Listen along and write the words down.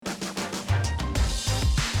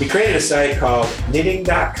We created a site called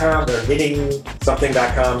knitting.com or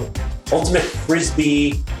knitting-something.com, Ultimate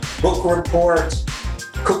Frisbee, Book Report,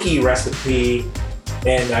 Cookie Recipe,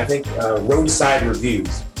 and I think Roadside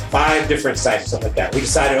Reviews. 5 different sites, something like that. We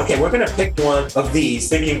decided, okay, we're going to pick one of these,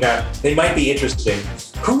 thinking that they might be interesting.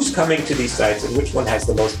 Who's coming to these sites and which one has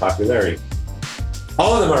the most popularity?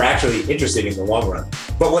 All of them are actually interesting in the long run.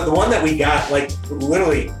 But the one that we got, like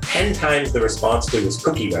literally 10 times the response to was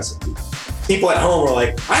cookie recipe. People at home were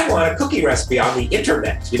like, I want a cookie recipe on the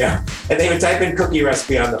internet, And they would type in cookie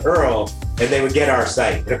recipe on the URL and they would get our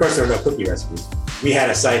site. And of course, there were no cookie recipes. We had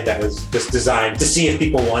a site that was just designed to see if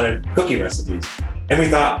people wanted cookie recipes. And we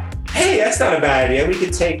thought, hey, that's not a bad idea. We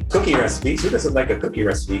could take cookie recipes. Who doesn't like a cookie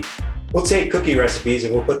recipe? We'll take cookie recipes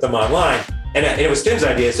and we'll put them online. And it was Tim's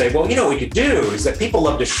idea to say, well, what we could do is that people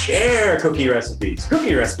love to share cookie recipes.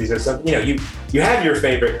 Cookie recipes are something, you have your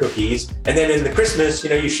favorite cookies. And then in the Christmas,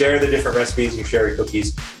 you share the different recipes, you share your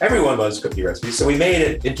cookies. Everyone loves cookie recipes. So we made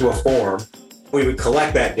it into a form. We would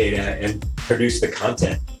collect that data and produce the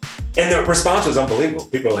content. And the response was unbelievable.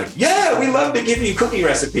 People were like, yeah, we love to give you cookie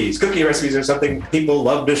recipes. Cookie recipes are something people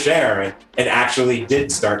love to share and actually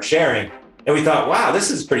did start sharing. And we thought, wow, this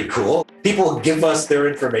is pretty cool. People give us their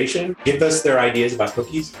information, give us their ideas about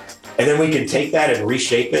cookies, and then we can take that and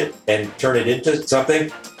reshape it and turn it into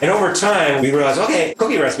something. And over time, we realized, okay,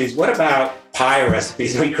 cookie recipes, what about pie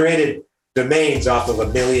recipes? And we created domains off of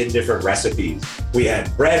 1 million different recipes. We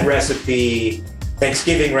had bread recipe,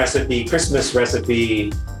 Thanksgiving recipe, Christmas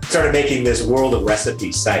recipe, started making this world of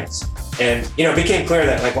recipe sites. And, it became clear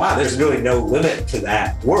that wow, there's really no limit to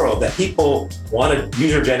that world, that people wanted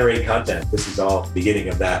user-generated content. This is all the beginning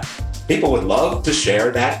of that. People would love to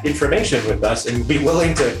share that information with us and be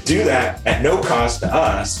willing to do that at no cost to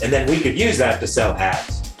us. And then we could use that to sell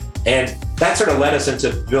ads. And that sort of led us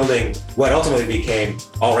into building what ultimately became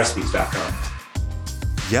allrecipes.com.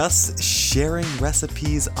 Yes, sharing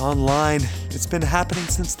recipes online. It's been happening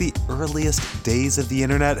since the earliest days of the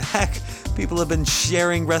internet. Heck, people have been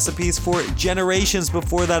sharing recipes for generations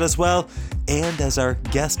before that as well. And as our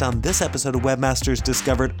guest on this episode of Webmasters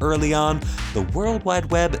discovered early on, the World Wide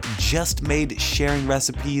Web just made sharing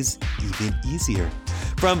recipes even easier.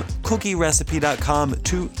 From cookierecipe.com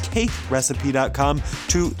to cakerecipe.com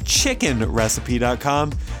to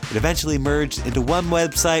chickenrecipe.com, it eventually merged into one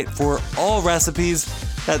website for all recipes.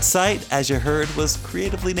 That site, as you heard, was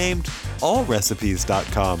creatively named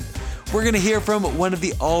allrecipes.com. We're going to hear from one of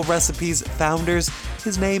the All Recipes founders.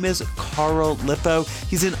 His name is Carl Lippo.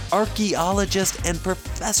 He's an archaeologist and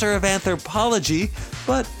professor of anthropology,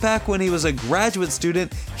 but back when he was a graduate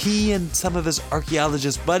student, he and some of his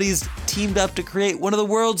archaeologist buddies teamed up to create one of the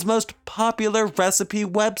world's most popular recipe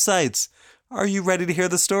websites. Are you ready to hear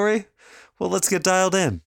the story? Well, let's get dialed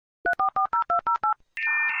in.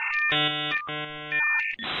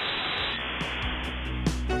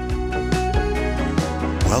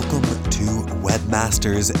 Welcome to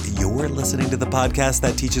Webmasters. You're listening to the podcast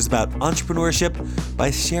that teaches about entrepreneurship by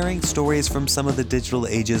sharing stories from some of the digital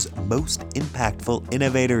age's most impactful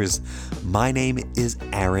innovators. My name is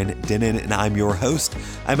Aaron Dinnan, and I'm your host.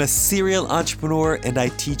 I'm a serial entrepreneur, and I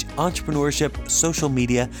teach entrepreneurship, social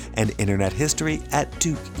media, and internet history at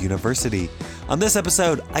Duke University. On this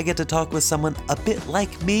episode, I get to talk with someone a bit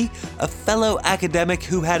like me, a fellow academic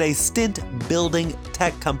who had a stint building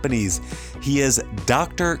tech companies. He is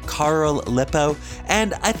Dr. Carl Lippo,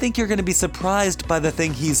 and I think you're going to be surprised by the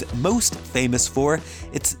thing he's most famous for.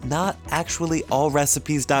 It's not actually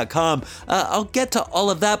allrecipes.com. I'll get to all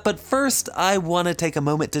of that, but first I want to take a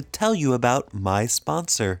moment to tell you about my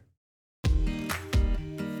sponsor.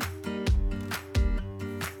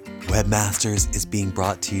 Webmasters is being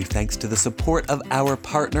brought to you thanks to the support of our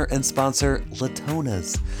partner and sponsor,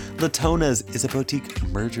 Latonas. Latonas is a boutique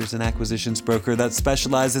mergers and acquisitions broker that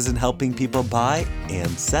specializes in helping people buy and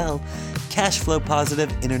sell cash flow positive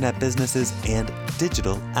internet businesses and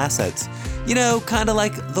digital assets. You know, kind of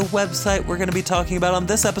like the website we're going to be talking about on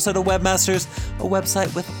this episode of Webmasters, a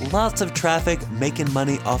website with lots of traffic, making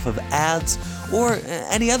money off of ads, or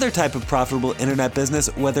any other type of profitable internet business,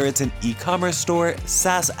 whether it's an e-commerce store,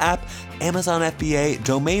 SaaS app, Amazon FBA,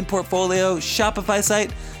 domain portfolio, Shopify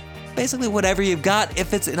site, basically whatever you've got.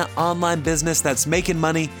 If it's an online business that's making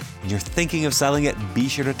money and you're thinking of selling it, be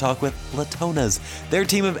sure to talk with Latonas. Their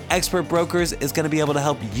team of expert brokers is going to be able to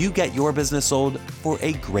help you get your business sold for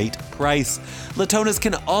a great price. Latonas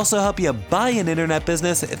can also help you buy an internet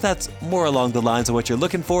business if that's more along the lines of what you're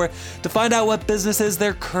looking for. To find out what businesses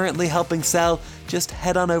they're currently helping sell, just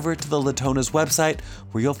head on over to the Latonas website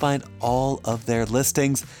where you'll find all of their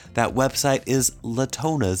listings. That website is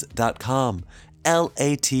latonas.com.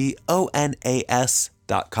 LATONAS.com.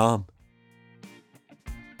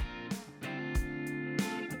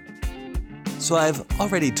 So I've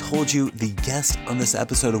already told you the guest on this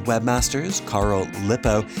episode of Webmasters, Carl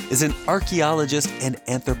Lippo, is an archaeologist and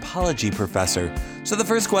anthropology professor. So the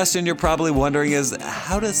first question you're probably wondering is,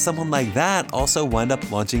 how does someone like that also wind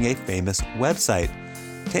up launching a famous website?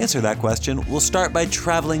 To answer that question, we'll start by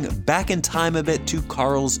traveling back in time a bit to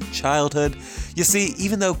Carl's childhood. You see,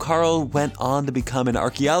 even though Carl went on to become an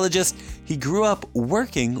archaeologist, he grew up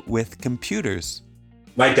working with computers.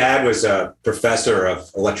 My dad was a professor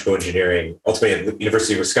of electrical engineering, ultimately at the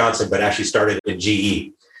University of Wisconsin, but actually started in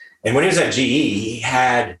GE. And when he was at GE, he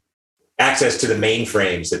had access to the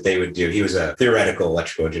mainframes that they would do. He was a theoretical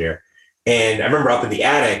electrical engineer. And I remember up in the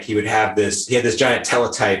attic, he had this giant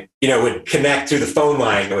teletype, would connect through the phone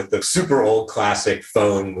line with the super old classic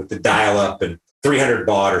phone with the dial-up and 300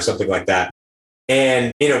 baud or something like that.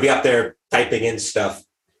 And, be up there typing in stuff.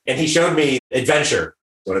 And he showed me Adventure,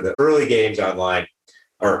 one of the early games online.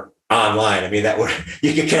 I mean, that where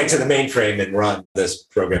you could connect to the mainframe and run this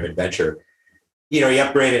program Adventure. He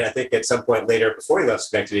upgraded, I think at some point later, before he left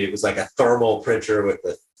Schenectady, it was like a thermal printer with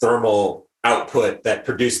a thermal output that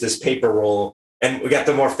produced this paper roll. And we got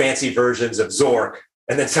the more fancy versions of Zork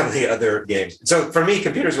and then some of the other games. So for me,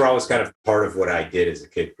 computers were always kind of part of what I did as a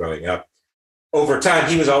kid growing up. Over time,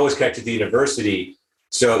 he was always connected to the university.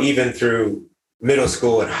 So even through middle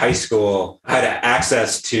school and high school, I had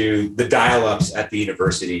access to the dial-ups at the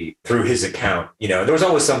university through his account. There was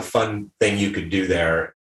always some fun thing you could do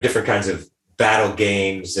there, different kinds of battle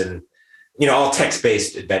games and, all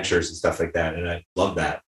text-based adventures and stuff like that. And I loved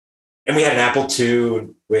that. And we had an Apple II.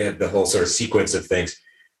 We had the whole sort of sequence of things.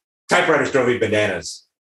 Typewriters drove me bananas.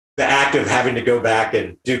 The act of having to go back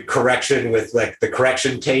and do correction with like the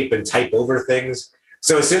correction tape and type over things.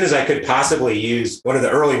 So as soon as I could possibly use one of the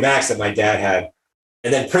early Macs that my dad had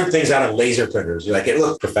and then print things out on laser printers, it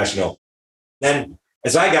looked professional. Then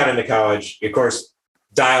as I got into college, of course,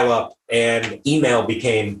 dial-up and email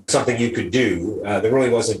became something you could do. There really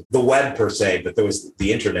wasn't the web per se, but there was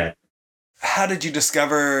the internet. How did you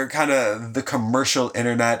discover kind of the commercial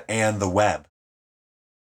internet and the web?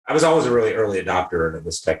 I was always a really early adopter of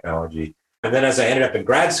this technology. And then as I ended up in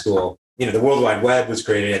grad school, the World Wide Web was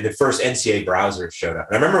created and the first NCA browser showed up.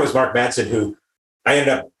 And I remember it was Mark Madsen, who I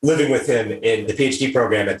ended up living with him in the PhD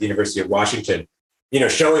program at the University of Washington,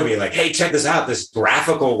 showing me like, hey, check this out, this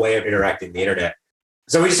graphical way of interacting with the internet.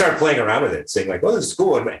 So we just started playing around with it, saying like, well, this is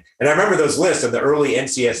cool. And I remember those lists in the early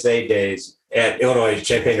NCSA days at Illinois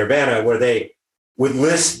Champaign-Urbana, where they would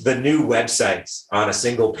list the new websites on a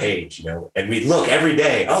single page, and we'd look every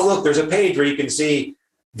day. Oh, look, there's a page where you can see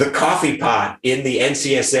the coffee pot in the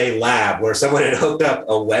NCSA lab where someone had hooked up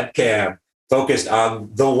a webcam focused on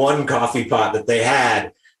the one coffee pot that they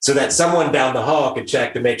had so that someone down the hall could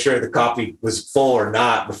check to make sure the coffee was full or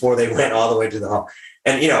not before they went all the way to the hall.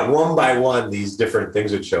 And, one by one, these different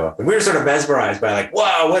things would show up. And we were sort of mesmerized by like,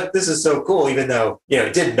 wow, this is so cool, even though,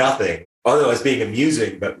 it did nothing, although it was being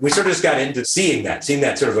amusing. But we sort of just got into seeing that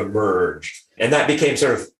sort of emerge. And that became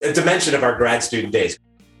sort of a dimension of our grad student days.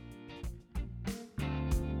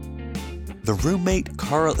 The roommate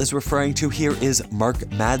Carl is referring to here is Mark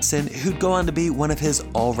Madsen, who'd go on to be one of his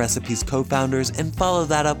All Recipes co-founders and follow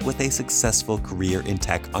that up with a successful career in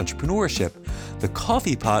tech entrepreneurship. The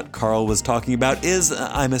coffee pot Carl was talking about is,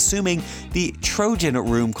 I'm assuming, the Trojan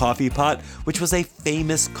Room coffee pot, which was a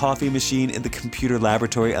famous coffee machine in the computer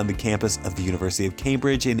laboratory on the campus of the University of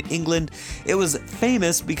Cambridge in England. It was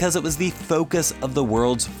famous because it was the focus of the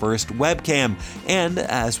world's first webcam. And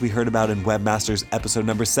as we heard about in Webmasters episode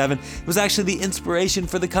number 7, it was actually the inspiration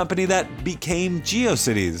for the company that became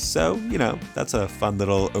GeoCities. So, that's a fun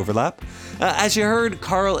little overlap. As you heard,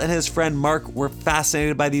 Carl and his friend Mark were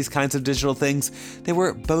fascinated by these kinds of digital things. They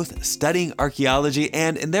were both studying archaeology,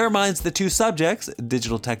 and in their minds, the two subjects,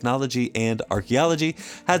 digital technology and archaeology,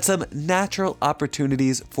 had some natural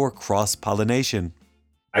opportunities for cross-pollination.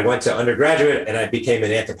 I went to undergraduate and I became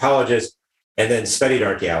an anthropologist and then studied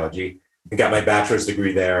archaeology and got my bachelor's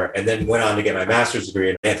degree there, and then went on to get my master's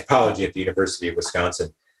degree in anthropology at the University of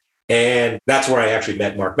Wisconsin. And that's where I actually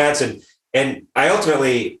met Mark Madsen. And I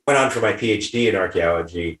ultimately went on for my PhD in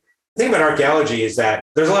archaeology. The thing about archaeology is that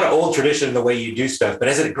there's a lot of old tradition in the way you do stuff. But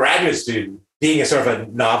as a graduate student, being a sort of a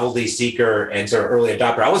novelty seeker and sort of early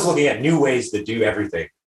adopter, I was looking at new ways to do everything.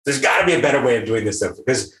 There's got to be a better way of doing this stuff,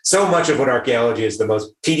 because so much of what archaeology is the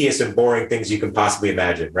most tedious and boring things you can possibly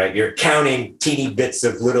imagine, right? You're counting teeny bits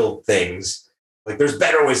of little things. Like, there's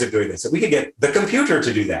better ways of doing this. So we could get the computer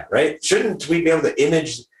to do that, right? Shouldn't we be able to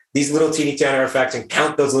image these little teeny tiny artifacts and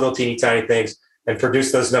count those little teeny tiny things and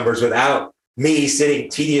produce those numbers without me sitting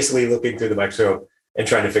tediously looking through the microscope and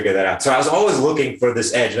trying to figure that out? So I was always looking for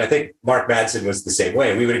this edge. And I think Mark Madsen was the same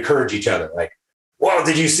way. We would encourage each other, like, well,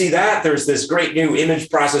 did you see that? There's this great new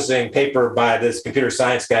image processing paper by this computer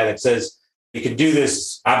science guy that says you can do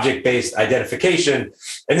this object-based identification.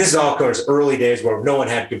 And this is all, of course, early days where no one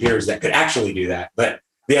had computers that could actually do that. But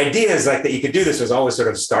the idea is like that you could do this was always sort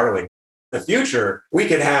of startling. In the future, we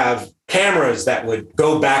could have cameras that would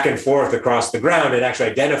go back and forth across the ground and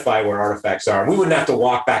actually identify where artifacts are. We wouldn't have to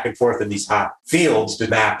walk back and forth in these hot fields to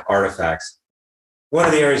map artifacts. One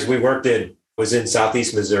of the areas we worked in was in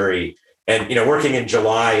Southeast Missouri. And, working in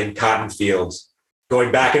July in cotton fields,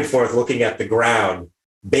 going back and forth, looking at the ground,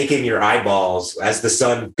 baking your eyeballs as the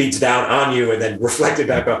sun beats down on you and then reflected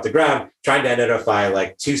back off the ground, trying to identify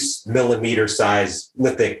like 2 millimeter size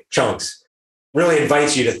lithic chunks really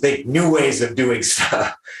invites you to think new ways of doing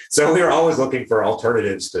stuff. So we were always looking for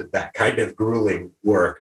alternatives to that kind of grueling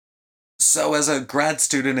work. So as a grad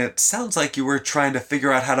student, it sounds like you were trying to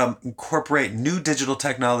figure out how to incorporate new digital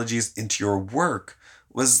technologies into your work.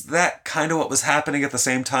 Was that kind of what was happening at the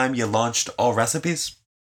same time you launched All Recipes?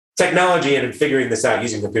 Technology and figuring this out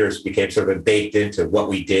using computers became sort of baked into what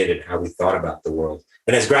we did and how we thought about the world.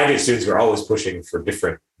 And as graduate students, we're always pushing for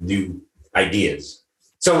different new ideas.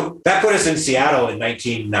 So that put us in Seattle in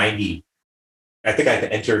 1990. I think I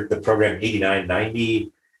entered the program 89,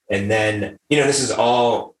 90. And then, this is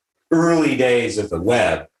all early days of the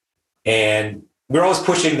web. And we're always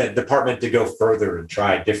pushing the department to go further and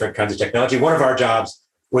try different kinds of technology. One of our jobs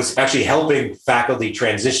was actually helping faculty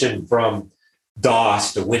transition from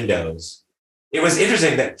DOS to Windows. It was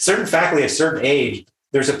interesting that certain faculty at a certain age,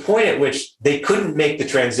 there's a point at which they couldn't make the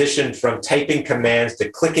transition from typing commands to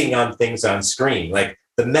clicking on things on screen. Like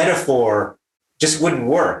the metaphor just wouldn't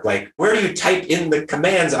work. Like, where do you type in the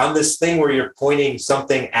commands on this thing where you're pointing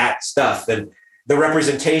something at stuff? And the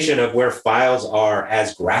representation of where files are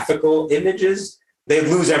as graphical images, they'd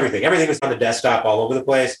lose everything. Everything was on the desktop all over the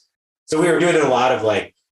place. So we were doing a lot of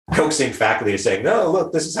like coaxing faculty to saying, no,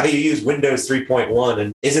 look, this is how you use Windows 3.1.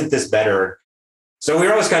 And isn't this better? So we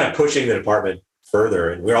were always kind of pushing the department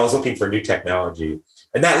further, and we were always looking for new technology.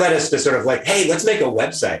 And that led us to sort of like, hey, let's make a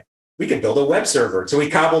website. We can build a web server. So we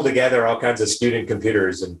cobbled together all kinds of student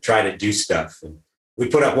computers and try to do stuff. And we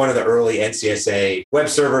put up one of the early NCSA web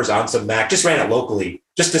servers on some Mac, just ran it locally,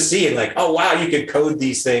 just to see and like, oh, wow, you could code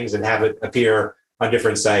these things and have it appear on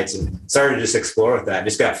different sites, and started to just explore with that and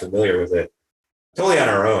just got familiar with it. Totally on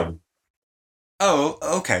our own. Oh,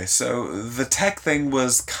 okay. So the tech thing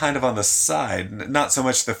was kind of on the side, not so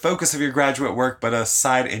much the focus of your graduate work, but a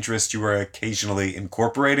side interest you were occasionally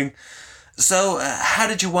incorporating. So how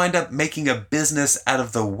did you wind up making a business out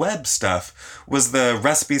of the web stuff? Was the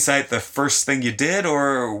recipe site the first thing you did,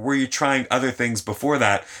 or were you trying other things before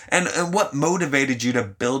that? And what motivated you to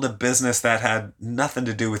build a business that had nothing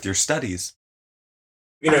to do with your studies?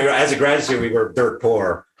 As a graduate student, we were dirt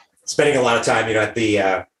poor, spending a lot of time, at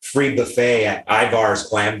the free buffet at Ivar's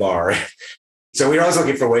Clam Bar. So we were always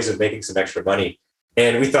looking for ways of making some extra money.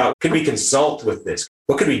 And we thought, could we consult with this?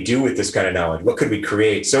 What could we do with this kind of knowledge? What could we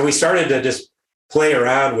create? So we started to just play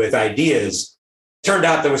around with ideas. Turned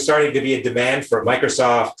out there was starting to be a demand for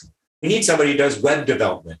Microsoft. We need somebody who does web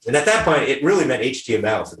development. And at that point, it really meant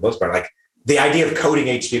HTML for the most part. Like the idea of coding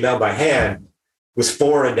HTML by hand was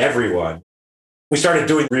foreign to everyone. We started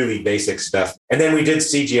doing really basic stuff. And then we did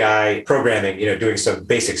CGI programming, doing some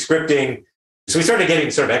basic scripting. So we started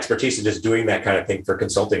getting sort of expertise in just doing that kind of thing for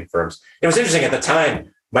consulting firms. It was interesting at the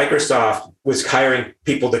time, Microsoft was hiring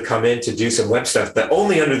people to come in to do some web stuff, but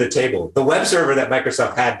only under the table. The web server that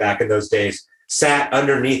Microsoft had back in those days sat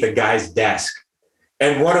underneath a guy's desk.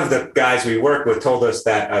 And one of the guys we worked with told us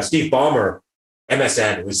that Steve Ballmer,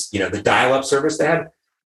 MSN was, the dial-up service they had.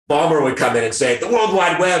 Ballmer would come in and say, the World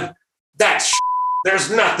Wide Web, that's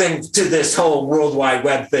there's nothing to this whole World Wide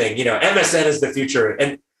Web thing. MSN is the future.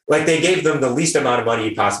 And like they gave them the least amount of money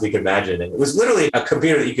you possibly could imagine. And it was literally a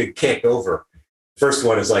computer that you could kick over. First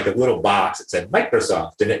one is like a little box that said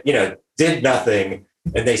Microsoft, and it, did nothing,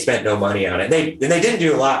 and they spent no money on it. And they didn't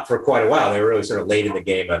do a lot for quite a while. They were really sort of late in the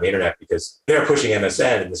game on the internet because they were pushing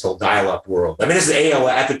MSN in this whole dial-up world. I mean, this is AOL.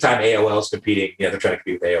 At the time, AOL is competing. They're trying to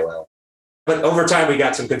compete with AOL. But over time, we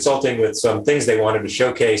got some consulting with some things they wanted to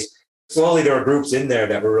showcase. Slowly, there were groups in there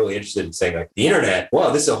that were really interested in saying, like, the internet,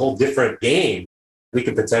 well, this is a whole different game. We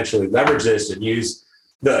could potentially leverage this and use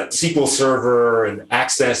the SQL Server and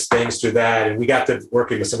access things to that. And we got to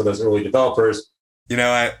working with some of those early developers.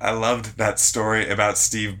 I loved that story about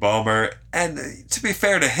Steve Ballmer. And to be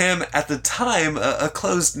fair to him, at the time, a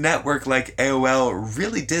closed network like AOL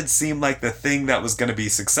really did seem like the thing that was going to be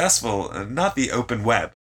successful, not the open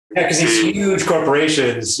web. Yeah, because these huge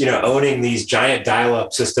corporations, owning these giant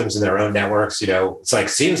dial-up systems in their own networks, it's like,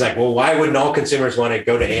 seems like, well, why wouldn't all consumers want to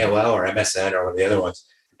go to AOL or MSN or one of the other ones?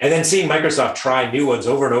 And then seeing Microsoft try new ones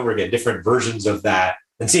over and over again, different versions of that,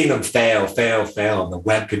 and seeing them fail, and the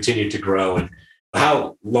web continued to grow, and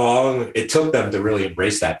how long it took them to really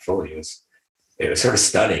embrace that fully it was sort of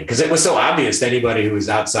stunning because it was so obvious to anybody who was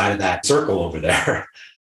outside of that circle over there.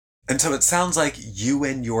 And so it sounds like you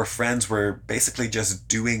and your friends were basically just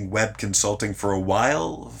doing web consulting for a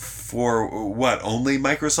while for what, only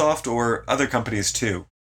Microsoft or other companies too?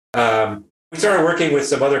 We started working with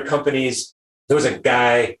some other companies. There was a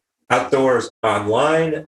guy outdoors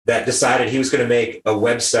online that decided he was going to make a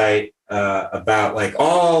website about like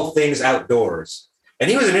all things outdoors. And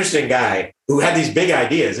he was an interesting guy who had these big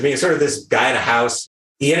ideas. I mean, sort of this guy in a house.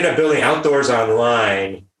 He ended up building outdoors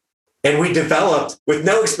online. And we developed, with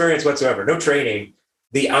no experience whatsoever, no training,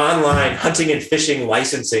 the online hunting and fishing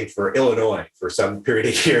licensing for Illinois for some period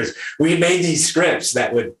of years. We made these scripts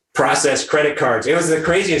that would process credit cards. It was the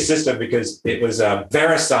craziest system because it was a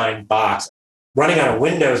VeriSign box running on a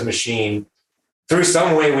Windows machine. Through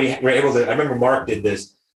some way, we were able to, I remember Mark did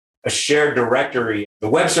this, a shared directory. The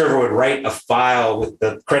web server would write a file with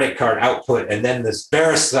the credit card output, and then this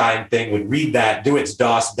VeriSign thing would read that, do its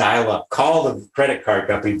DOS dial-up, call the credit card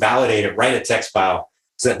company, validate it, write a text file,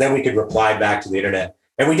 so that then we could reply back to the internet.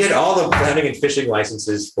 And we did all the hunting and fishing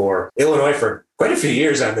licenses for Illinois for quite a few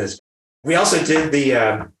years on this. We also did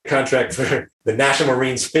the contract for the National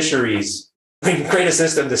Marines Fisheries. We can create a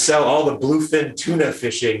system to sell all the bluefin tuna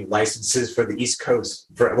fishing licenses for the East Coast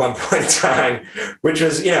for at one point in time, which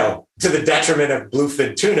was, to the detriment of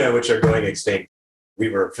bluefin tuna, which are going extinct. We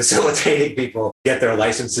were facilitating people get their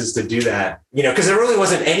licenses to do that, because there really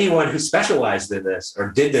wasn't anyone who specialized in this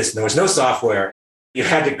or did this. And there was no software. You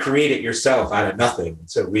had to create it yourself out of nothing.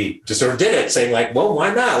 So we just sort of did it, saying like, well,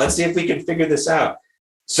 why not? Let's see if we can figure this out.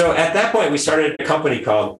 So at that point, we started a company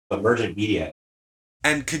called Emergent Media.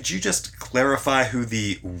 And could you just clarify who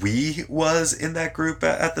the we was in that group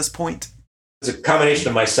at this point? It's a combination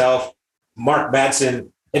of myself, Mark Madsen,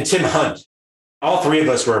 and Tim Hunt. All three of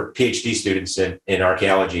us were PhD students in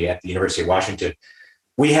archaeology at the University of Washington.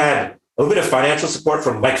 We had a little bit of financial support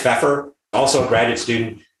from Mike Pfeffer, also a graduate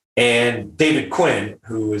student, and David Quinn,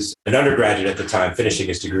 who was an undergraduate at the time, finishing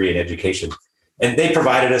his degree in education. And they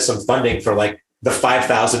provided us some funding for like the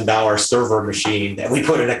 $5,000 server machine that we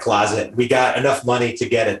put in a closet. We got enough money to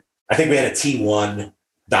get it. I think we had a T1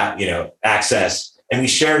 access, and we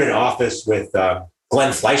shared an office with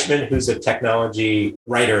Glenn Fleischman, who's a technology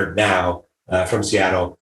writer now from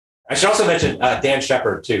Seattle. I should also mention Dan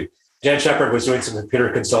Shepard too. Dan Shepard was doing some computer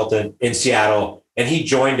consultant in Seattle, and he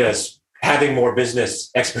joined us having more business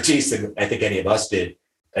expertise than I think any of us did,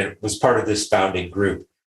 and was part of this founding group.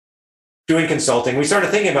 Doing consulting, we started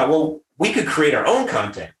thinking about, well, we could create our own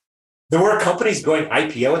content. There were companies going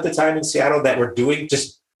IPO at the time in Seattle that were doing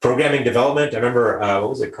just programming development. I remember, what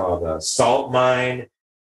was it called? Salt Mine.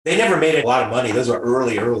 They never made a lot of money. Those were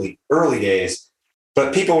early days.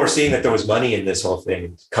 But people were seeing that there was money in this whole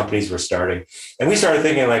thing. Companies were starting. And we started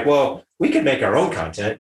thinking like, well, we could make our own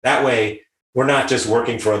content. That way, we're not just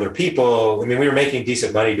working for other people. I mean, we were making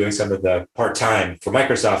decent money doing some of the part-time for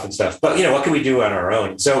Microsoft and stuff. But, what can we do on our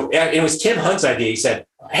own? So it was Tim Hunt's idea. He said,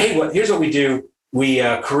 hey, here's what we do. We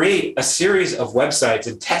create a series of websites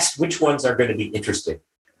and test which ones are going to be interesting.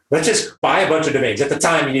 Let's just buy a bunch of domains. At the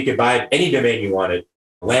time, you could buy any domain you wanted.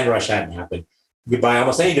 Landrush hadn't happened. You could buy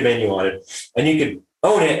almost any domain you wanted, and you could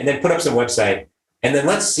own it and then put up some website. And then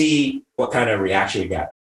let's see what kind of reaction we got.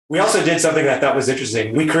 We also did something that I thought was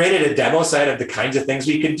interesting. We created a demo site of the kinds of things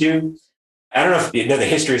we could do. I don't know if you know the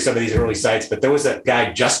history of some of these early sites, but there was a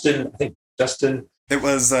guy, Justin. It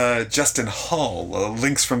was Justin Hall,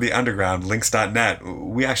 Links from the Underground, links.net.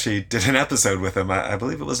 We actually did an episode with him. I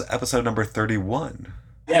believe it was episode number 31.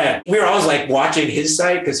 Yeah, we were always like watching his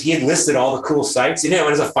site because he had listed all the cool sites. It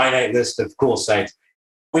was a finite list of cool sites.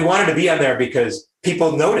 We wanted to be on there because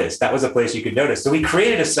people noticed. That was a place you could notice. So we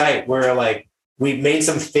created a site where we made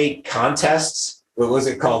some fake contests. What was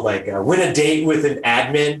it called? Win a date with an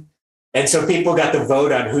admin. And so people got to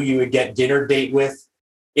vote on who you would get dinner date with.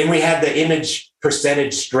 And we had the image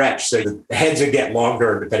percentage stretch. So the heads would get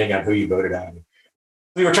longer depending on who you voted on.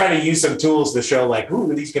 We were trying to use some tools to show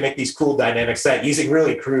these can make these cool dynamic sites using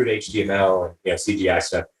really crude HTML and CGI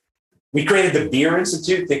stuff. We created the Beer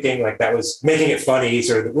Institute thinking that was making it funny.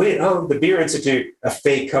 The Beer Institute, a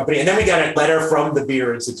fake company. And then we got a letter from the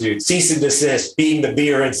Beer Institute, cease and desist, being the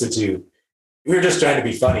Beer Institute. We were just trying to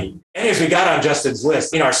be funny. Anyways, we got on Justin's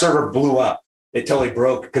list. Our server blew up. It totally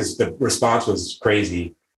broke because the response was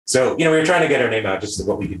crazy. So, we were trying to get our name out just to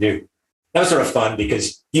what we could do. That was sort of fun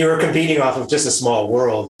because you were competing off of just a small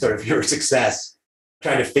world, sort of your success,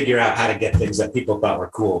 trying to figure out how to get things that people thought were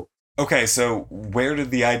cool. Okay, so where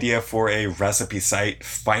did the idea for a recipe site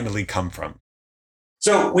finally come from?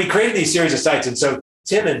 So we created these series of sites. And so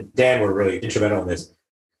Tim and Dan were really instrumental in this.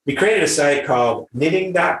 We created a site called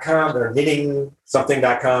knitting.com or knitting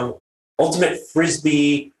something.com, ultimate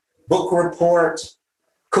frisbee, book report,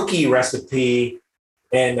 cookie recipe,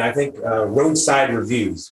 and I think roadside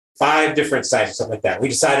reviews. 5 different sites or something like that. We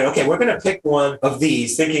decided, okay, we're going to pick one of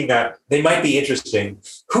these, thinking that they might be interesting.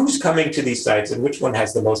 Who's coming to these sites and which one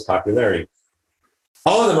has the most popularity?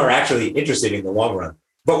 All of them are actually interesting in the long run.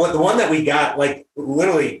 But the one that we got like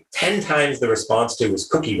literally 10 times the response to was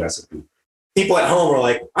cookie recipe. People at home were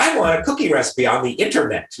like, I want a cookie recipe on the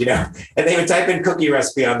internet, and they would type in cookie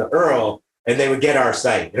recipe on the URL and they would get our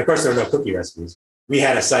site. And of course, there were no cookie recipes. We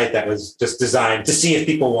had a site that was just designed to see if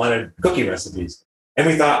people wanted cookie recipes. And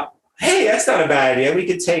we thought, hey, that's not a bad idea. We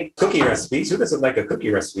could take cookie recipes. Who doesn't like a cookie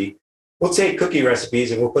recipe? We'll take cookie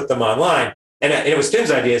recipes and we'll put them online. And it was Tim's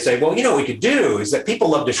idea to say, well, what we could do is that people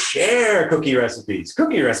love to share cookie recipes.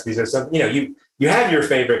 Cookie recipes are something, you have your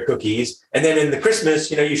favorite cookies. And then in the Christmas,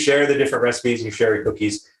 you share the different recipes, you share your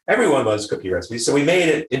cookies. Everyone loves cookie recipes. So we made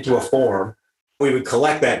it into a form. We would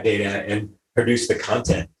collect that data and produce the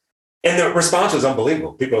content. And the response was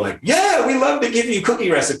unbelievable. People were like, yeah, we love to give you cookie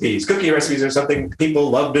recipes. Cookie recipes are something people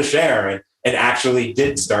love to share, and actually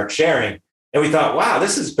did start sharing. And we thought, wow,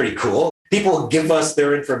 this is pretty cool. People give us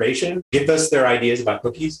their information, give us their ideas about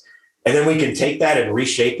cookies, and then we can take that and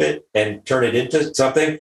reshape it and turn it into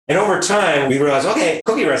something. And over time, we realized, okay,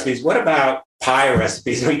 cookie recipes, what about pie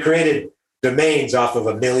recipes? And we created domains off of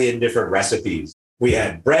 1 million different recipes. We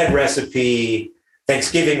had bread recipe,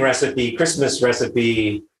 Thanksgiving recipe, Christmas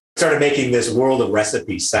recipe, started making this world of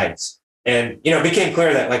recipe sites. And, it became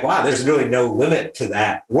clear that like, wow, there's really no limit to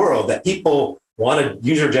that world, that people want to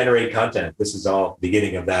user-generated content. This is all the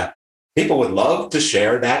beginning of that. People would love to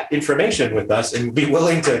share that information with us and be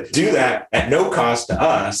willing to do that at no cost to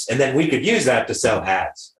us. And then we could use that to sell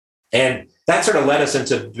ads. And that sort of led us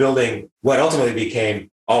into building what ultimately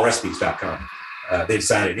became allrecipes.com. They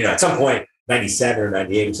decided, at some point, 97 or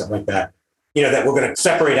 98 or something like that, that we're going to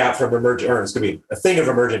separate out from emergent, or it's going to be a thing of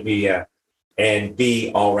emergent media and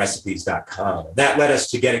be allrecipes.com. And that led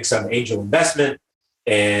us to getting some angel investment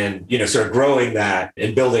and, sort of growing that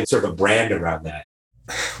and building sort of a brand around that.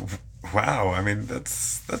 Wow. I mean,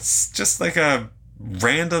 that's just like a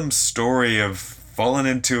random story of falling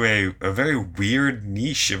into a very weird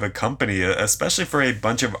niche of a company, especially for a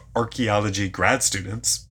bunch of archaeology grad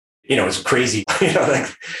students. It's crazy.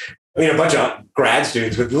 A bunch of grad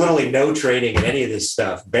students with literally no training in any of this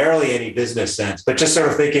stuff, barely any business sense, but just sort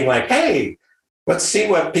of thinking like, hey, let's see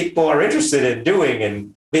what people are interested in doing,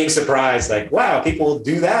 and being surprised, like, wow, people will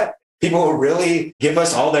do that. People will really give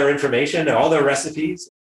us all their information and all their recipes.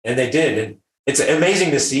 And they did. And it's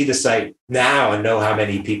amazing to see the site now and know how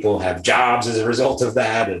many people have jobs as a result of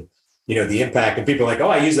that. And, the impact, and people are like, oh,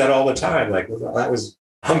 I use that all the time. Like, well, that was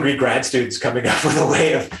hungry grad students coming up with a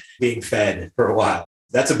way of being fed for a while.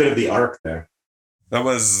 That's a bit of the arc there. That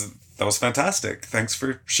was fantastic. Thanks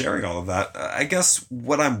for sharing all of that. I guess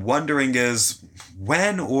what I'm wondering is,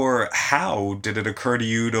 when or how did it occur to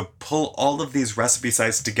you to pull all of these recipe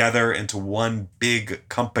sites together into one big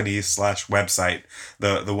company / website,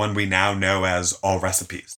 the one we now know as All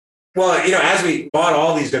Recipes? Well, as we bought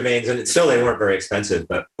all these domains, and they weren't very expensive,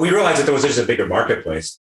 but we realized that there was just a bigger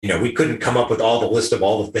marketplace. We couldn't come up with all the list of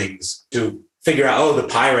all the things to figure out, oh, the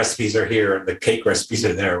pie recipes are here and the cake recipes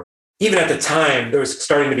are there. Even at the time, there was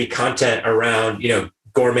starting to be content around,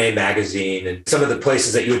 Gourmet Magazine and some of the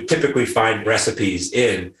places that you would typically find recipes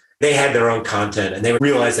in. They had their own content, and they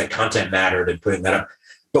realized that content mattered and putting that up.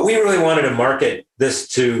 But we really wanted to market this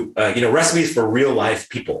to, recipes for real life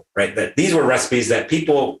people, right? That these were recipes that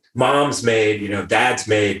moms made, dads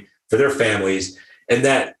made for their families. And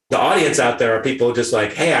that the audience out there are people just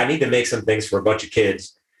like, hey, I need to make some things for a bunch of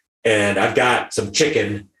kids. And I've got some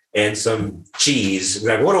chicken and some cheese.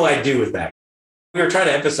 Like, what do I do with that? We were trying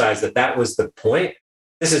to emphasize that was the point.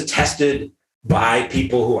 This is tested by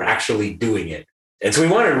people who are actually doing it. And so we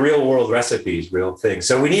wanted real world recipes, real things.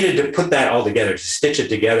 So we needed to put that all together, to stitch it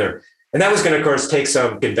together. And that was going to, of course, take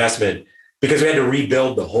some investment, because we had to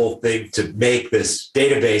rebuild the whole thing to make this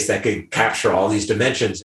database that could capture all these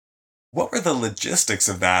dimensions. What were the logistics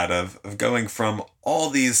of that, of going from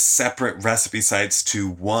all these separate recipe sites to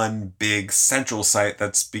one big central site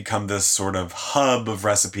that's become this sort of hub of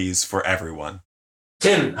recipes for everyone?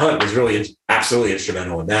 Tim Hunt was really absolutely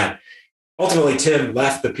instrumental in that. Ultimately, Tim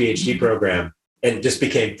left the PhD program and just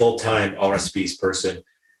became full-time All Recipes person,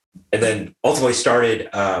 and then ultimately started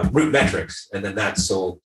Root Metrics, and then that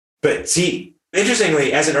sold. But see,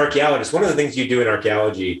 interestingly, as an archaeologist, one of the things you do in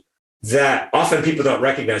archaeology that often people don't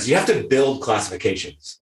recognize. You have to build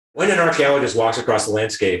classifications. When an archaeologist walks across the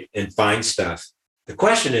landscape and finds stuff, the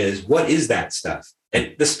question is, what is that stuff?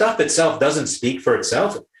 And the stuff itself doesn't speak for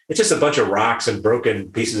itself. It's just a bunch of rocks and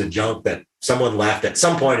broken pieces of junk that someone left at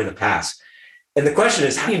some point in the past. And the question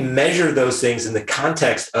is, how do you measure those things in the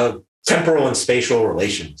context of temporal and spatial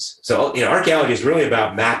relations? So, archaeology is really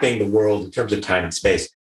about mapping the world in terms of time and space.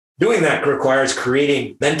 Doing that requires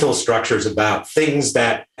creating mental structures about things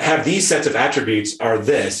that have these sets of attributes are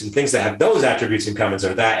this, and things that have those attributes in common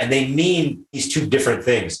are that, and they mean these two different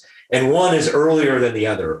things. And one is earlier than the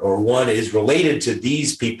other, or one is related to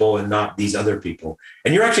these people and not these other people.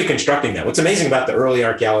 And you're actually constructing that. What's amazing about the early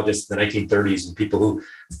archaeologists in the 1930s and people who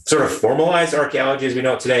sort of formalized archaeology as we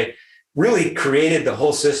know it today, really created the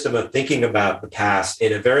whole system of thinking about the past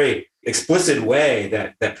in a very explicit way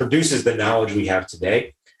that produces the knowledge we have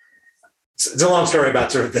today. It's a long story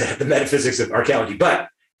about sort of the metaphysics of archaeology, but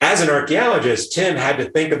as an archaeologist, Tim had to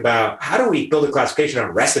think about, how do we build a classification on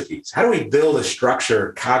recipes? How do we build a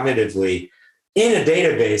structure cognitively in a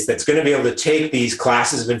database that's going to be able to take these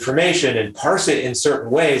classes of information and parse it in certain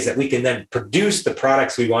ways that we can then produce the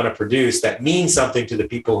products we want to produce that mean something to the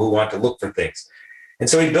people who want to look for things? And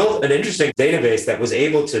so he built an interesting database that was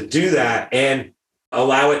able to do that and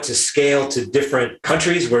allow it to scale to different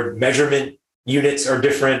countries where measurement units are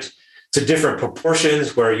different, to different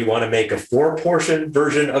proportions, where you want to make a 4-portion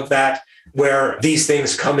version of that, where these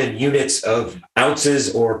things come in units of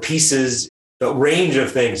ounces or pieces, a range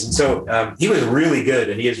of things. And so he was really good,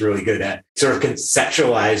 and he is really good at sort of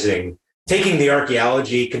conceptualizing, taking the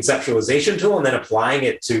archaeology conceptualization tool and then applying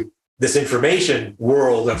it to this information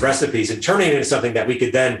world of recipes and turning it into something that we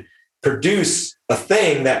could then produce a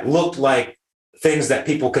thing that looked like things that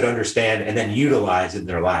people could understand and then utilize in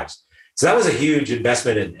their lives. So that was a huge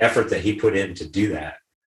investment and effort that he put in to do that.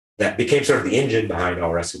 That became sort of the engine behind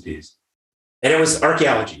All Recipes. And it was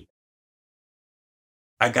archaeology.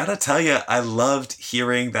 I gotta tell you, I loved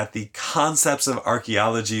hearing that the concepts of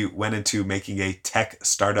archaeology went into making a tech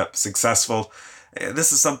startup successful.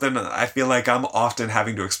 This is something I feel like I'm often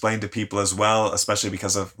having to explain to people as well, especially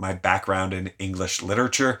because of my background in English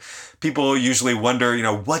literature. People usually wonder,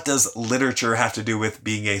 what does literature have to do with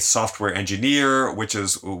being a software engineer, which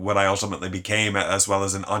is what I ultimately became, as well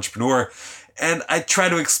as an entrepreneur. And I try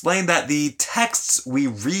to explain that the texts we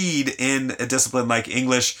read in a discipline like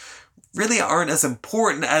English really aren't as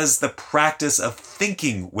important as the practice of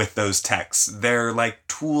thinking with those texts. They're like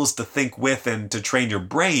tools to think with and to train your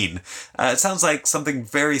brain. It sounds like something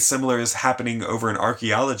very similar is happening over in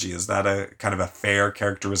archaeology. Is that a kind of a fair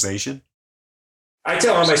characterization? I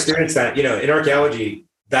tell all my students that, in archaeology,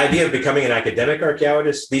 the idea of becoming an academic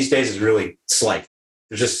archaeologist these days is really slight.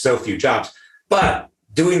 There's just so few jobs. But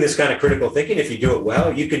doing this kind of critical thinking, if you do it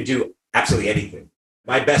well, you can do absolutely anything.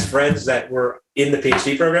 My best friends that were in the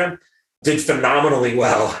PhD program did phenomenally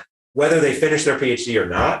well, whether they finished their PhD or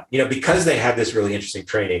not, because they had this really interesting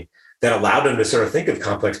training that allowed them to sort of think of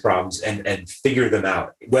complex problems and figure them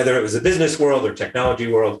out, whether it was the business world or technology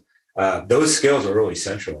world. Those skills are really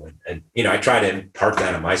central. And I try to impart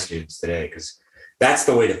that on my students today, because that's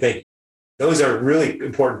the way to think. Those are really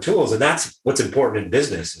important tools. And that's what's important in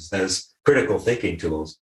business, is those critical thinking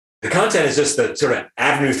tools. The content is just the sort of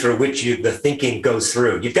avenue through which the thinking goes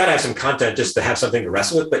through. You've got to have some content just to have something to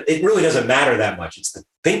wrestle with, but it really doesn't matter that much. It's the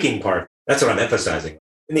thinking part. That's what I'm emphasizing.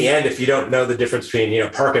 In the end, if you don't know the difference between,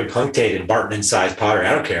 Park and punctate and Barton and size pottery,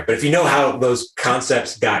 I don't care. But if you know how those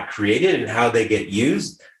concepts got created and how they get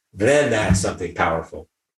used, then that's something powerful.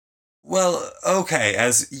 Well, okay,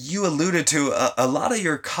 as you alluded to, a lot of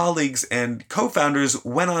your colleagues and co-founders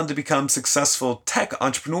went on to become successful tech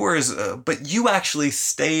entrepreneurs, but you actually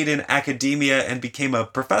stayed in academia and became a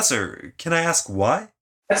professor. Can I ask why?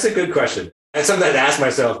 That's a good question. It's something I'd ask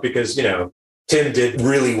myself because, Tim did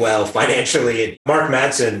really well financially. And Mark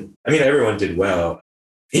Madsen, everyone did well.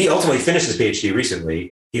 He ultimately finished his PhD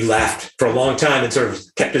recently. He left for a long time and sort of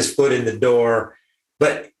kept his foot in the door,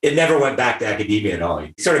 but it never went back to academia at all.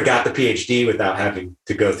 He sort of got the PhD without having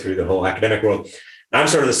to go through the whole academic world. I'm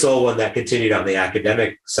sort of the sole one that continued on the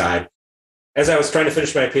academic side. As I was trying to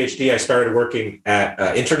finish my PhD, I started working at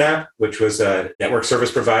Internap, which was a network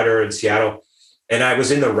service provider in Seattle. And I was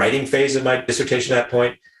in the writing phase of my dissertation at that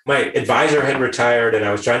point. My advisor had retired and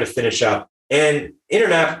I was trying to finish up. And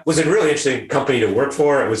Internap was a really interesting company to work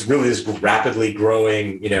for. It was really this rapidly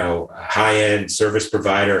growing, high-end service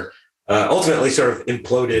provider. Ultimately sort of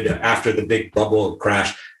imploded after the big bubble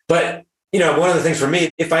crash. But, one of the things for me,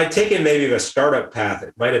 if I had taken maybe a startup path,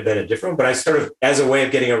 it might have been a different, but I sort of, as a way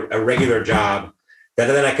of getting a regular job, that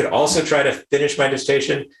then I could also try to finish my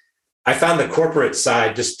dissertation, I found the corporate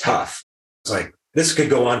side just tough. It's like, this could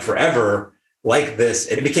go on forever like this.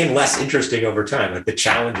 And it became less interesting over time. Like the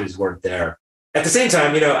challenges weren't there. At the same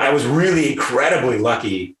time, I was really incredibly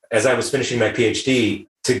lucky as I was finishing my PhD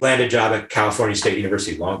to land a job at California State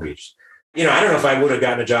University, Long Beach. I don't know if I would have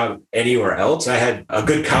gotten a job anywhere else. I had a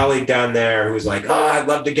good colleague down there who was like, oh, I'd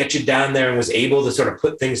love to get you down there, and was able to sort of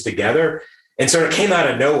put things together and sort of came out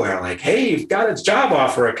of nowhere like, hey, you've got a job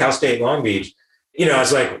offer at Cal State Long Beach. I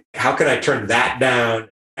was like, how can I turn that down?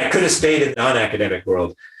 I could have stayed in the non-academic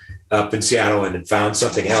world up in Seattle and found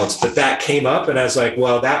something else. But that came up and I was like,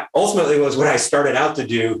 well, that ultimately was what I started out to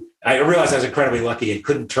do. I realized I was incredibly lucky and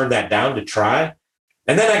couldn't turn that down to try.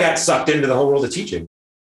 And then I got sucked into the whole world of teaching,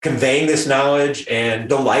 conveying this knowledge. And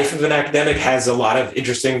the life of an academic has a lot of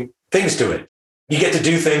interesting things to it. You get to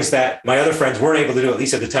do things that my other friends weren't able to do, at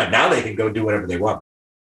least at the time. Now they can go do whatever they want.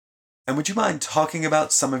 And would you mind talking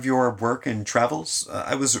about some of your work and travels?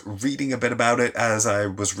 I was reading a bit about it as I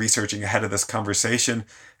was researching ahead of this conversation,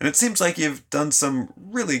 and it seems like you've done some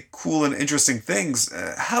really cool and interesting things.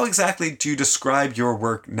 How exactly do you describe your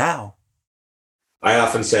work now? I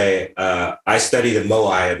often say I study the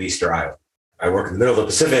moai of Easter Island. I work in the middle of the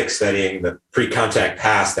Pacific studying the pre-contact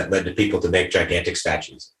past that led to people to make gigantic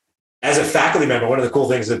statues. As a faculty member, one of the cool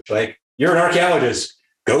things is like, you're an archaeologist,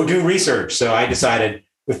 go do research. So I decided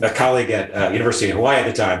with a colleague at University of Hawaii at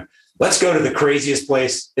the time, let's go to the craziest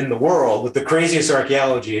place in the world with the craziest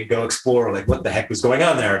archaeology and go explore like what the heck was going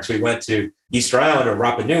on there. And so we went to Easter Island or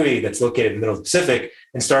Rapa Nui that's located in the middle of the Pacific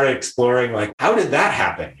and started exploring like, how did that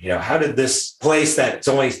happen? How did this place that's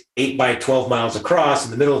only 8 by 12 miles across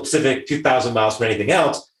in the middle of the Pacific, 2,000 miles from anything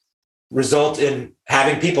else, result in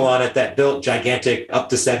having people on it that built gigantic up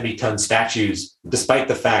to 70-ton statues, despite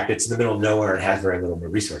the fact it's in the middle of nowhere and has very little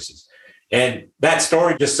resources. And that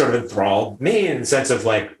story just sort of enthralled me in the sense of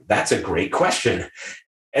like, that's a great question.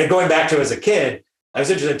 And going back to as a kid, I was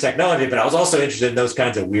interested in technology, but I was also interested in those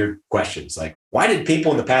kinds of weird questions. Like, why did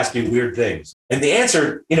people in the past do weird things? And the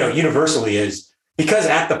answer, universally is because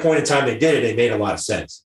at the point in time they did it, it made a lot of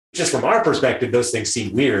sense. Just from our perspective, those things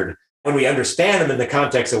seem weird. When we understand them in the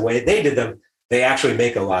context of the way they did them, they actually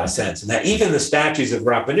make a lot of sense. And that even the statues of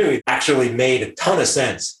Rapa Nui actually made a ton of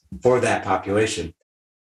sense for that population.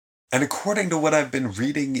 And according to what I've been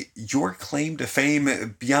reading, your claim to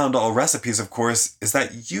fame, beyond all recipes, of course, is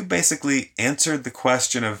that you basically answered the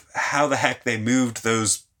question of how the heck they moved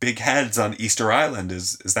those big heads on Easter Island.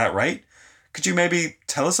 Is that right? Could you maybe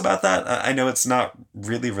tell us about that? I know it's not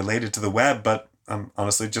really related to the web, but I'm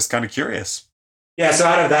honestly just kind of curious. Yeah, so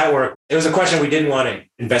out of that work, it was a question we didn't want to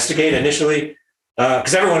investigate initially.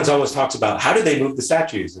 Because everyone's always talks about how did they move the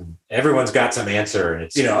statues, and everyone's got some answer. And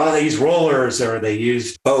it's, they use rollers or they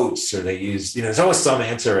use boats or they use, there's always some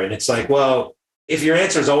answer. And it's like, well, if your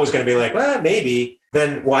answer is always going to be like, well, maybe,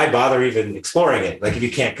 then why bother even exploring it? Like if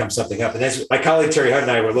you can't come something up. And as my colleague Terry Hunt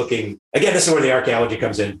and I were looking, again, this is where the archaeology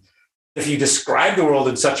comes in. If you describe the world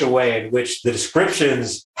in such a way in which the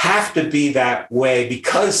descriptions have to be that way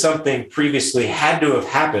because something previously had to have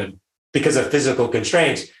happened because of physical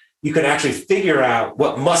constraints, you can actually figure out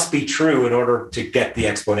what must be true in order to get the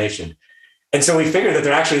explanation. And so we figured that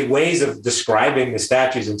there are actually ways of describing the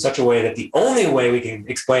statues in such a way that the only way we can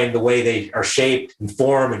explain the way they are shaped and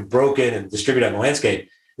formed and broken and distributed on the landscape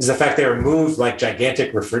is the fact they were moved like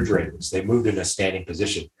gigantic refrigerators. They moved in a standing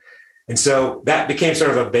position. And so that became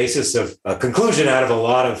sort of a basis of a conclusion out of a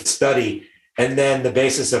lot of study. And then the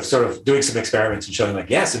basis of sort of doing some experiments and showing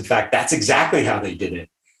like, yes, in fact, that's exactly how they did it.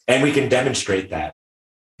 And we can demonstrate that.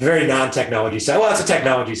 Very non-technology side. Well, it's a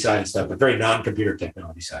technology side and stuff, but very non-computer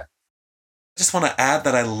technology side. I just want to add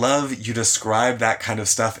that I love you describe that kind of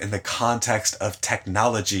stuff in the context of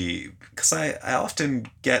technology, because I often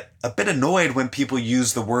get a bit annoyed when people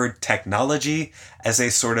use the word technology as a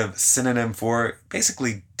sort of synonym for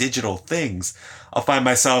basically digital things. I'll find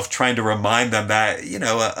myself trying to remind them that,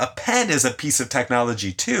 a pen is a piece of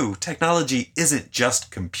technology too. Technology isn't just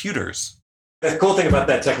computers. The cool thing about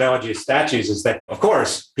that technology of statues is that, of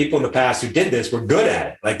course, people in the past who did this were good at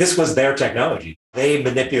it. Like this was their technology. They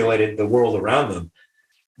manipulated the world around them.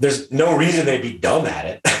 There's no reason they'd be dumb at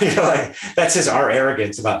it. That's just our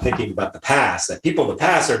arrogance about thinking about the past, that people in the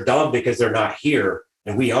past are dumb because they're not here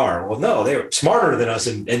and we are. Well, no, they were smarter than us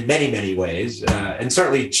in many, many ways and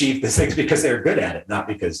certainly achieved these things because they were good at it, not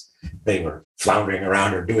because they were floundering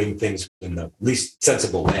around or doing things in the least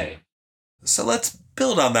sensible way. So let's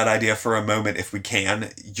build on that idea for a moment if we can.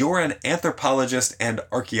 You're an anthropologist and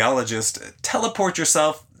archaeologist. Teleport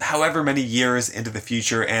yourself however many years into the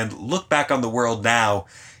future and look back on the world now.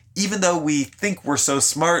 Even though we think we're so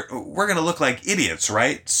smart, we're going to look like idiots,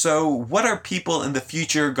 right? So what are people in the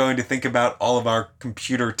future going to think about all of our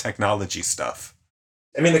computer technology stuff?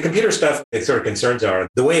 I mean, the computer stuff, the sort of concerns are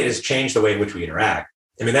the way it has changed the way in which we interact.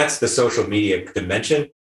 I mean, that's the social media dimension.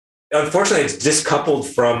 Unfortunately, it's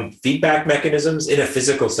discoupled from feedback mechanisms in a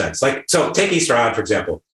physical sense. Like, so take Easter Island, for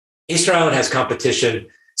example. Easter Island has competition,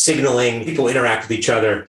 signaling, people interact with each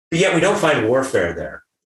other, but yet we don't find warfare there.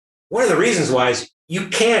 One of the reasons why is you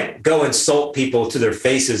can't go insult people to their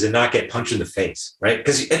faces and not get punched in the face, right?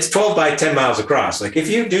 Because it's 12 by 10 miles across. Like, if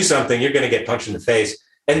you do something, you're going to get punched in the face.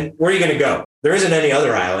 And where are you going to go? There isn't any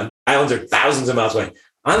other island. Islands are thousands of miles away.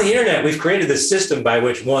 On the internet, we've created this system by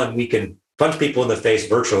which, one, we can punch people in the face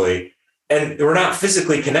virtually, and we're not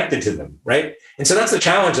physically connected to them, right? And so that's the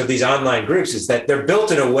challenge of these online groups, is that they're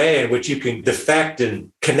built in a way in which you can defect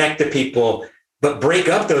and connect to people, but break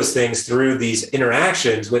up those things through these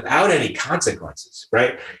interactions without any consequences,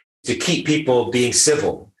 right? To keep people being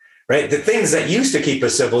civil, right? The things that used to keep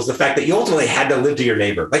us civil is the fact that you ultimately had to live to your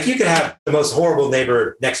neighbor. Like, you could have the most horrible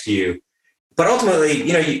neighbor next to you, but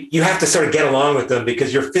ultimately, you have to sort of get along with them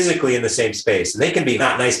because you're physically in the same space. And they can be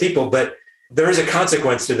not nice people, but there is a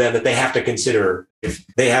consequence to them that they have to consider. If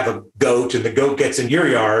they have a goat and the goat gets in your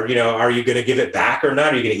yard, are you going to give it back or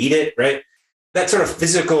not? Are you going to eat it, right? That sort of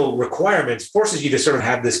physical requirements forces you to sort of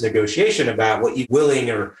have this negotiation about what you're willing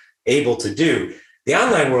or able to do. The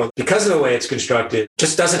online world, because of the way it's constructed,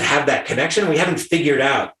 just doesn't have that connection. We haven't figured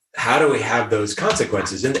out how do we have those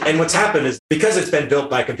consequences. And what's happened is, because it's been built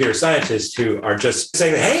by computer scientists who are just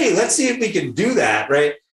saying, hey, let's see if we can do that,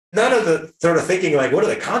 right? None of the sort of thinking like, what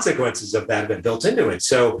are the consequences of that have been built into it?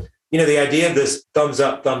 So, the idea of this thumbs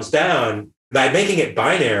up, thumbs down, by making it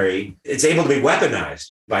binary, it's able to be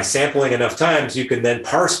weaponized. By sampling enough times, you can then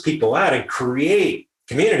parse people out and create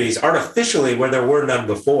communities artificially where there were none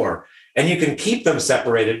before. And you can keep them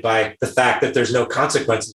separated by the fact that there's no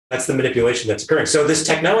consequences. That's the manipulation that's occurring. So this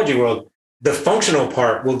technology world, the functional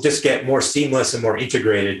part will just get more seamless and more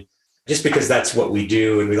integrated, just because that's what we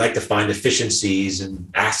do. And we like to find efficiencies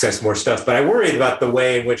and access more stuff. But I worry about the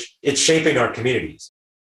way in which it's shaping our communities,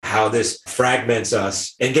 how this fragments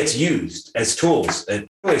us and gets used as tools, and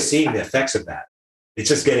really seeing the effects of that. It's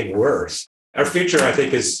just getting worse. Our future, I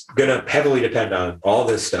think, is going to heavily depend on all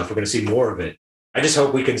this stuff. We're going to see more of it. I just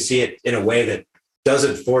hope we can see it in a way that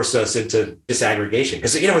doesn't force us into disaggregation.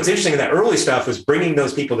 Because, what's interesting in that early stuff was bringing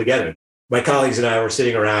those people together. My colleagues and I were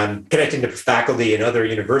sitting around connecting to faculty in other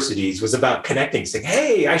universities, was about connecting, saying,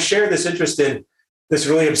 hey, I share this interest in this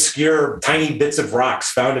really obscure tiny bits of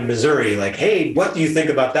rocks found in Missouri. Like, hey, what do you think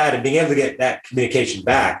about that? And being able to get that communication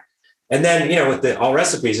back. And then, with the All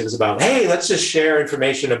Recipes, it was about, hey, let's just share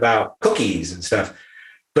information about cookies and stuff.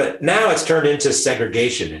 But now it's turned into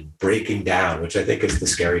segregation and breaking down, which I think is the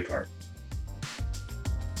scary part.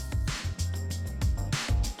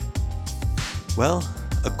 Well,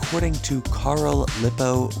 according to Carl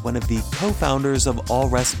Lippo, one of the co-founders of All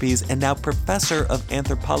Recipes and now professor of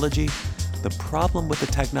anthropology, the problem with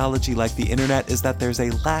a technology like the internet is that there's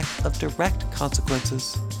a lack of direct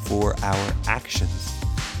consequences for our actions.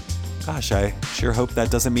 Gosh, I sure hope that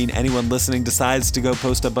doesn't mean anyone listening decides to go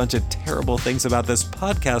post a bunch of terrible things about this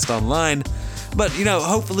podcast online. But,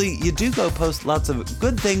 hopefully you do go post lots of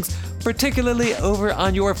good things, particularly over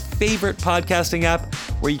on your favorite podcasting app,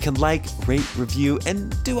 where you can like, rate, review,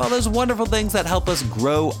 and do all those wonderful things that help us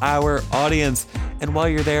grow our audience. And while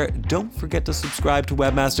you're there, don't forget to subscribe to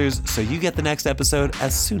Webmasters so you get the next episode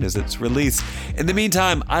as soon as it's released. In the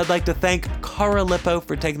meantime, I'd like to thank Carl Lippo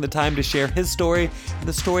for taking the time to share his story and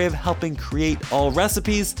the story of helping create All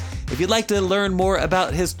Recipes. If you'd like to learn more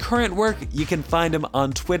about his current work, you can find him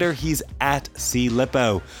on Twitter. He's at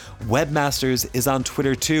 @CLippo. Webmasters is on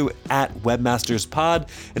Twitter too, @WebmastersPod.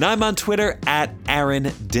 And I'm on Twitter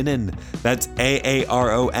 @AaronDinnin. That's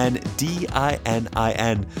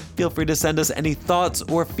AaronDinnin. Feel free to send us any thoughts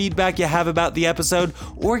or feedback you have about the episode,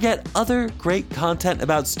 or get other great content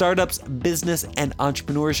about startups, business, and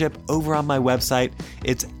entrepreneurship over on my website.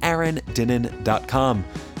 It's aarondinnin.com.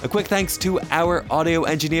 A quick thanks to our audio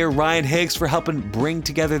engineer, Ryan Higgs, for helping bring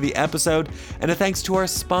together the episode, and a thanks to our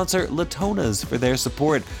sponsor, Latonas, for their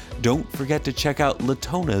support. Don't forget to check out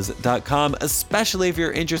latonas.com, especially if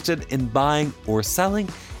you're interested in buying or selling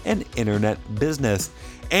an internet business.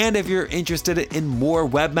 And if you're interested in more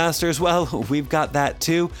Webmasters, well, we've got that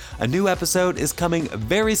too. A new episode is coming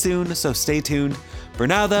very soon, so stay tuned. For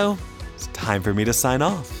now, though, it's time for me to sign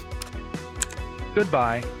off.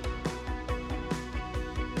 Goodbye.